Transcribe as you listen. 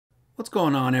What's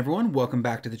going on, everyone? Welcome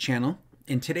back to the channel.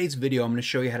 In today's video, I'm going to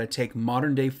show you how to take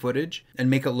modern day footage and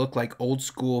make it look like old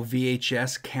school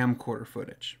VHS camcorder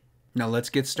footage. Now let's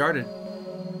get started.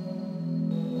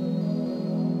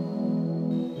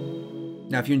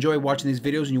 Now if you enjoy watching these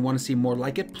videos and you want to see more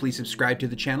like it, please subscribe to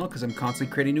the channel because I'm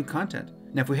constantly creating new content.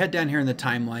 Now if we head down here in the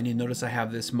timeline, you notice I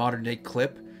have this modern day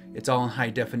clip. It's all in high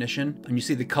definition and you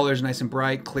see the colors nice and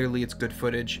bright. Clearly it's good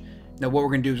footage. Now what we're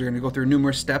going to do is we're going to go through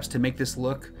numerous steps to make this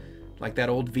look like that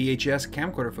old VHS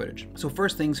camcorder footage. So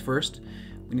first things first,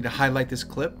 we need to highlight this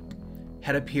clip,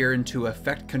 head up here into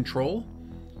Effect Control,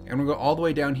 and we'll go all the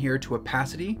way down here to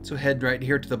Opacity. So head right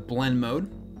here to the Blend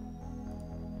mode.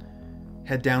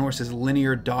 Head down where it says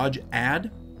Linear Dodge Add,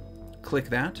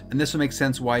 click that, and this will make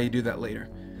sense why you do that later.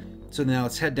 So now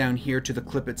let's head down here to the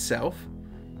clip itself,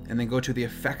 and then go to the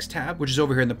Effects tab, which is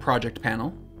over here in the Project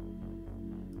panel.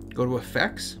 Go to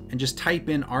Effects, and just type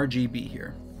in RGB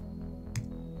here.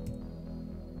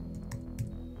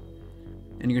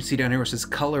 And you can see down here where it says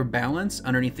Color Balance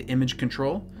underneath the Image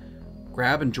Control.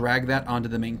 Grab and drag that onto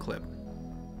the main clip.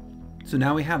 So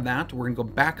now we have that. We're going to go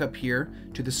back up here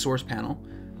to the Source panel.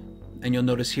 And you'll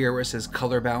notice here where it says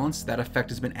Color Balance, that effect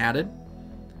has been added.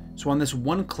 So on this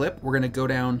one clip, we're going to go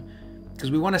down, because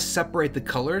we want to separate the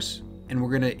colors, and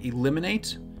we're going to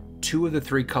eliminate two of the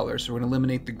three colors. So we're going to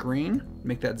eliminate the green,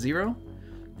 make that 0,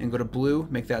 and go to blue,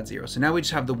 make that 0. So now we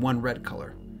just have the one red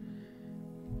color.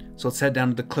 So let's head down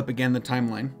to the clip again, the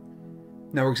timeline.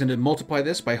 Now we're going to multiply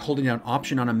this by holding down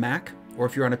Option on a Mac, or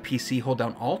if you're on a PC, hold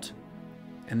down Alt,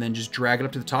 and then just drag it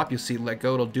up to the top. You'll see let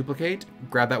go, it'll duplicate.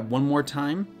 Grab that one more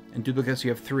time, and duplicate so you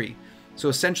have 3. So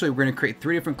essentially we're going to create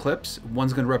 3 different clips.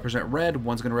 One's going to represent red,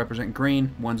 one's going to represent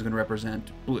green, one's going to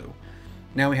represent blue.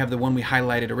 Now we have the one we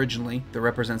highlighted originally that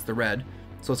represents the red.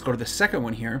 So let's go to the second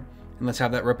one here, and let's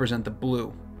have that represent the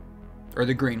blue, or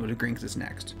the green, the green because it's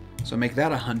next. So make that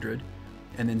 100,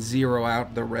 and then 0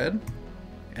 out the red,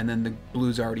 and then the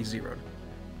blue's already zeroed.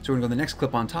 So we're going to go to the next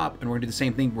clip on top, and we're going to do the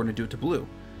same thing, we're going to do it to blue.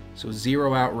 So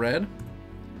 0 out red,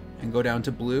 and go down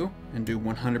to blue, and do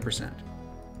 100%.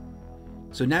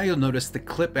 So now you'll notice the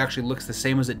clip actually looks the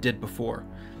same as it did before,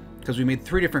 because we made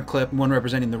 3 different clips, one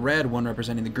representing the red, one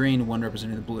representing the green, one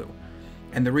representing the blue.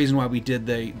 And the reason why we did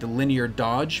the linear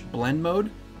dodge blend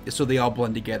mode is so they all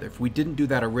blend together. If we didn't do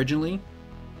that originally,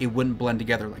 it wouldn't blend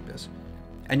together like this.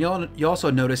 And you'll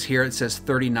also notice here it says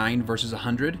 39 versus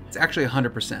 100. It's actually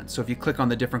 100%. So if you click on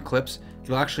the different clips,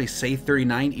 it'll actually say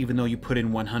 39 even though you put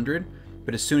in 100.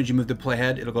 But as soon as you move the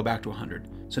playhead, it'll go back to 100.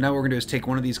 So now what we're going to do is take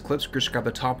one of these clips, just grab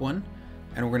the top one,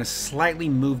 and we're going to slightly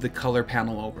move the color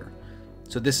panel over.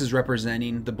 So this is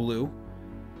representing the blue.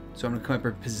 So I'm going to come up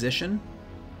here, Position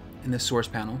in the Source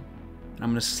panel, and I'm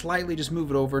going to slightly just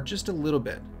move it over just a little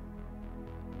bit.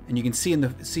 And you can see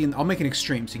I'll make an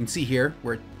extreme, so you can see here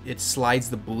where it slides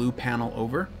the blue panel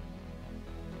over.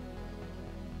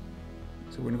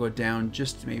 So we're going to go down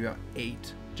just maybe about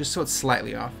 8, just so it's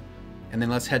slightly off. And then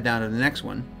let's head down to the next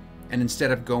one. And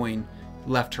instead of going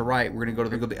left to right, we're going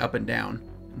to go the up and down.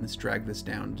 And let's drag this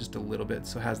down just a little bit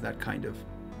so it has that kind of,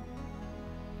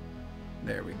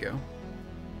 there we go.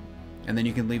 And then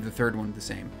you can leave the third one the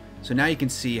same. So now you can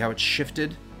see how it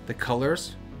shifted the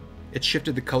colors. It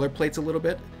shifted the color plates a little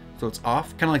bit, so it's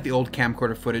off, kind of like the old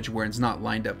camcorder footage where it's not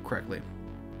lined up correctly.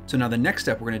 So now the next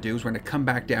step we're going to do is we're going to come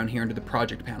back down here into the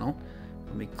project panel.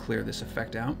 Let me clear this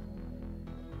effect out.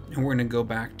 And we're going to go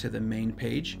back to the main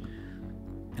page.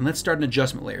 And let's start an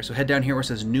adjustment layer. So head down here where it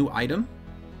says New Item.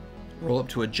 Roll up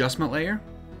to Adjustment Layer.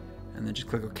 And then just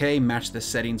click OK, match the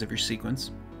settings of your sequence.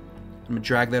 I'm going to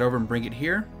drag that over and bring it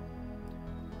here.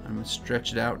 I'm going to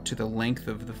stretch it out to the length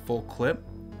of the full clip.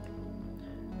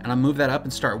 And I'll move that up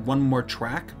and start one more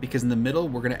track because in the middle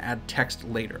we're going to add text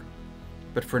later.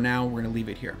 But for now we're going to leave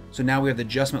it here. So now we have the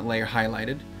adjustment layer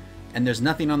highlighted and there's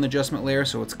nothing on the adjustment layer,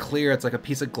 so it's clear, it's like a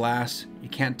piece of glass. You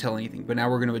can't tell anything, but now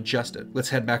we're going to adjust it. Let's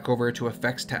head back over to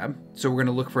Effects tab. So we're going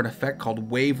to look for an effect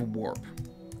called Wave Warp.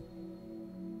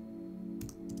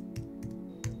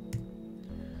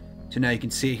 So now you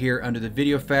can see here under the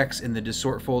video effects in the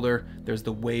distort folder, there's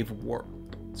the Wave Warp.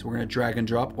 So we're going to drag and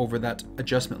drop over that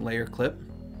adjustment layer clip.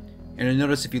 And you'll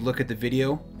notice if you look at the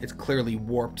video, it's clearly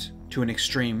warped to an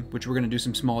extreme, which we're going to do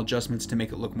some small adjustments to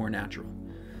make it look more natural.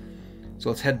 So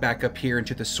let's head back up here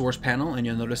into the Source panel, and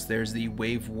you'll notice there's the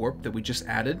Wave Warp that we just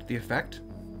added, the effect,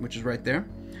 which is right there.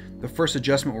 The first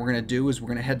adjustment we're going to do is we're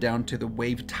going to head down to the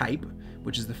Wave Type,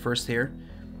 which is the first here.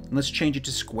 And let's change it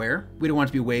to square. We don't want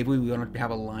it to be wavy, we want it to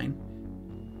have a line.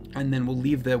 And then we'll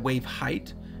leave the wave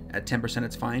height at 10%,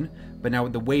 it's fine. But now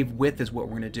the wave width is what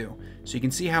we're going to do. So you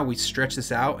can see how we stretch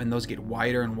this out and those get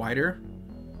wider and wider.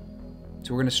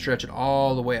 So we're going to stretch it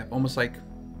all the way up, almost like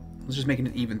Let's just make it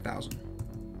an even 1000.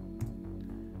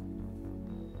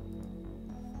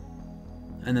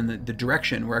 And then the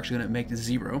direction, we're actually going to make the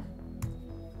 0.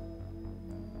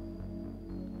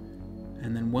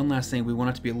 And then one last thing, we want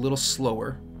it to be a little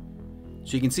slower.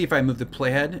 So you can see if I move the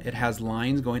playhead, it has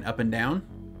lines going up and down,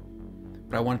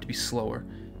 but I want it to be slower.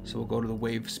 So we'll go to the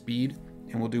wave speed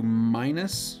and we'll do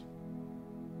minus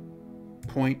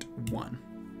 0.1.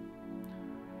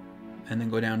 And then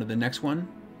go down to the next one.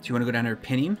 So you want to go down here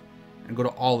pinning and go to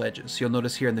all edges. So you'll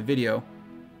notice here in the video,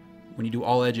 when you do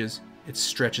all edges, it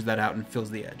stretches that out and fills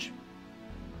the edge.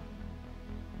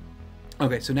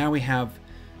 Okay, so now we have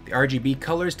the RGB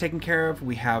colors taken care of.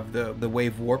 We have the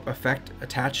wave warp effect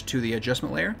attached to the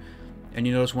adjustment layer. And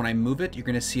you notice when I move it, you're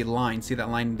going to see a line. See that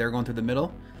line there going through the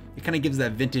middle? It kind of gives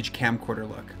that vintage camcorder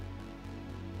look.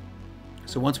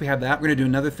 So once we have that, we're going to do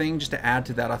another thing just to add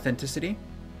to that authenticity.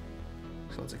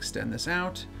 So let's extend this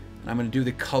out. And I'm going to do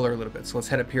the color a little bit. So let's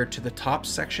head up here to the top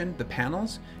section, the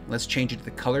panels. Let's change it to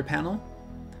the color panel.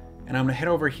 And I'm going to head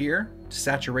over here to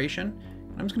saturation.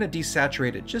 And I'm just going to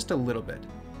desaturate it just a little bit,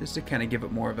 just to kind of give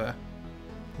it more of a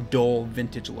dull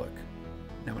vintage look.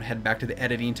 Now I'm going to head back to the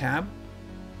editing tab.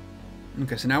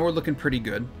 Okay, so now we're looking pretty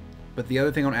good. But the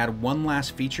other thing, I want to add one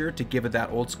last feature to give it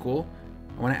that old school.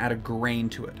 I want to add a grain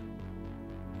to it.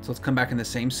 So let's come back in the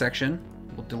same section.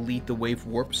 We'll delete the wave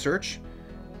warp search.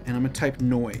 And I'm going to type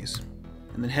noise.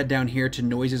 And then head down here to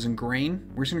noises and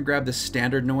grain. We're just going to grab the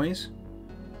standard noise.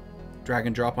 Drag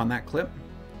and drop on that clip.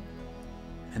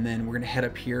 And then we're going to head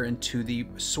up here into the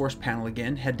source panel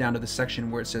again. Head down to the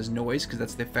section where it says noise, because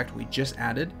that's the effect we just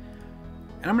added.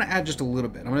 And I'm going to add just a little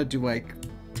bit. I'm going to do like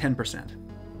 10%.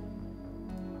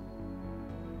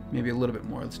 Maybe a little bit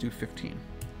more. Let's do 15. You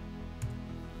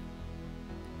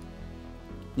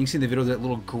can see in the video that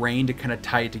little grain to kind of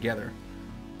tie it together.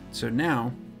 So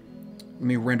now, let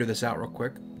me render this out real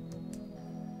quick.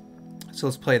 So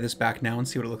let's play this back now and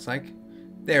see what it looks like.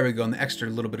 There we go, and the extra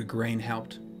little bit of grain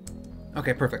helped.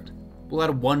 Okay, perfect. We'll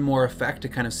add one more effect to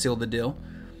kind of seal the deal.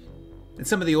 And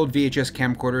some of the old VHS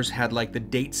camcorders had like the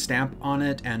date stamp on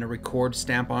it and a record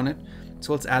stamp on it.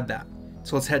 So let's add that.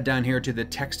 So let's head down here to the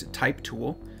text type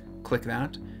tool. Click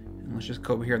that. And let's just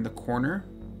go over here in the corner.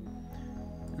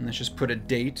 And let's just put a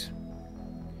date.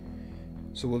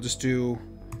 So we'll just do,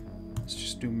 let's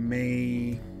just do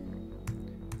May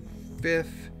 5th,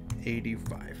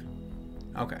 85.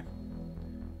 Okay.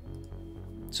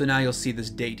 So now you'll see this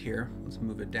date here. Let's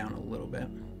move it down a little bit.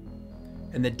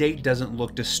 And the date doesn't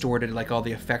look distorted like all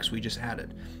the effects we just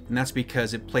added. And that's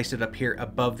because it placed it up here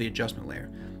above the adjustment layer.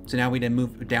 So now we need to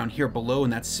move down here below in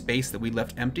that space that we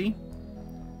left empty.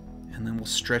 And then we'll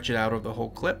stretch it out over the whole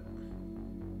clip.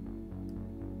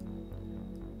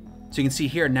 So you can see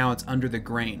here now it's under the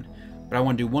grain. But I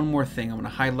want to do one more thing. I want to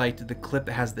highlight the clip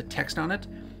that has the text on it.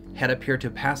 Head up here to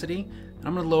opacity. And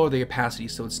I'm going to lower the opacity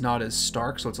so it's not as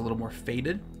stark, so it's a little more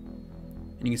faded.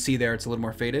 And you can see there it's a little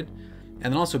more faded.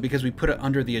 And then also because we put it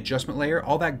under the adjustment layer,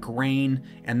 all that grain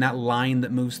and that line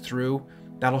that moves through,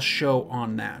 that'll show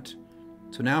on that.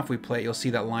 So now if we play it, you'll see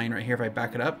that line right here. If I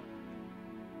back it up,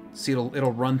 see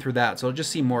it'll run through that. So it'll just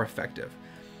seem more effective.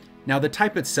 Now the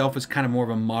type itself is kind of more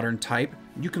of a modern type.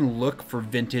 You can look for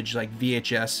vintage like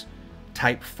VHS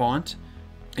type font,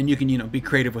 and you can, be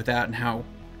creative with that and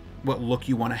what look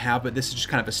you want to have, but this is just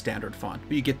kind of a standard font,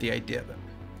 but you get the idea of it.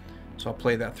 So I'll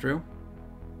play that through.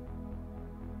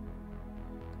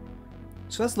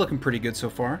 So that's looking pretty good so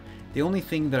far. The only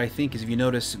thing that I think is, if you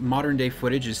notice, modern day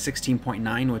footage is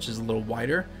 16.9, which is a little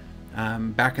wider.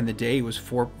 Back in the day it was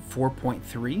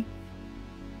 4.3.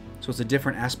 So it's a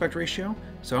different aspect ratio.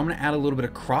 So I'm going to add a little bit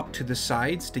of crop to the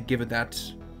sides to give it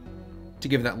that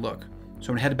look. So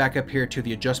I'm going to head back up here to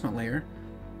the adjustment layer,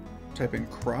 type in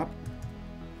crop,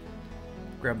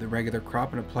 grab the regular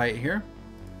crop and apply it here.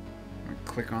 I'm going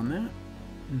to click on that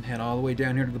and head all the way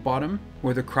down here to the bottom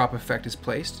where the crop effect is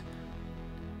placed.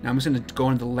 Now I'm just going to go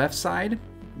on the left side,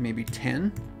 maybe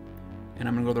 10, and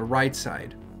I'm going to go to the right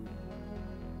side,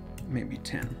 maybe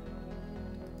 10.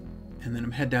 And then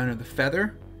I'm head down to the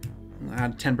feather. I'll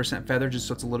add 10% feather just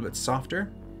so it's a little bit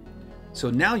softer. So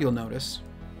now you'll notice,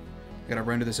 I gotta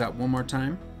render this out one more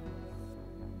time.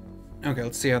 Okay,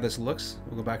 let's see how this looks.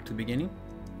 We'll go back to the beginning.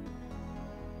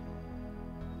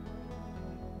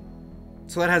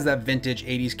 So that has that vintage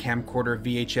 80s camcorder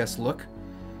VHS look.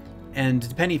 And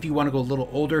depending if you want to go a little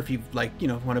older, if you want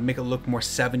to make it look more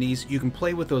 70s, you can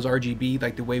play with those RGB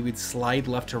like the way we'd slide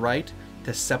left to right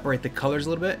to separate the colors a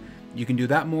little bit. You can do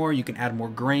that more. You can add more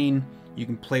grain. You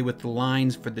can play with the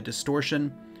lines for the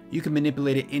distortion. You can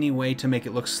manipulate it any way to make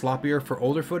it look sloppier for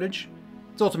older footage.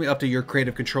 It's ultimately up to your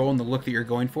creative control and the look that you're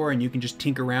going for, and you can just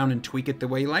tinker around and tweak it the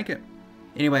way you like it.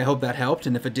 Anyway, I hope that helped,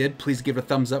 and if it did, please give it a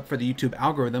thumbs up for the YouTube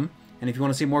algorithm. And if you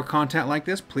want to see more content like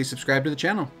this, please subscribe to the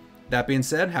channel. That being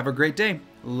said, have a great day.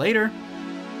 Later!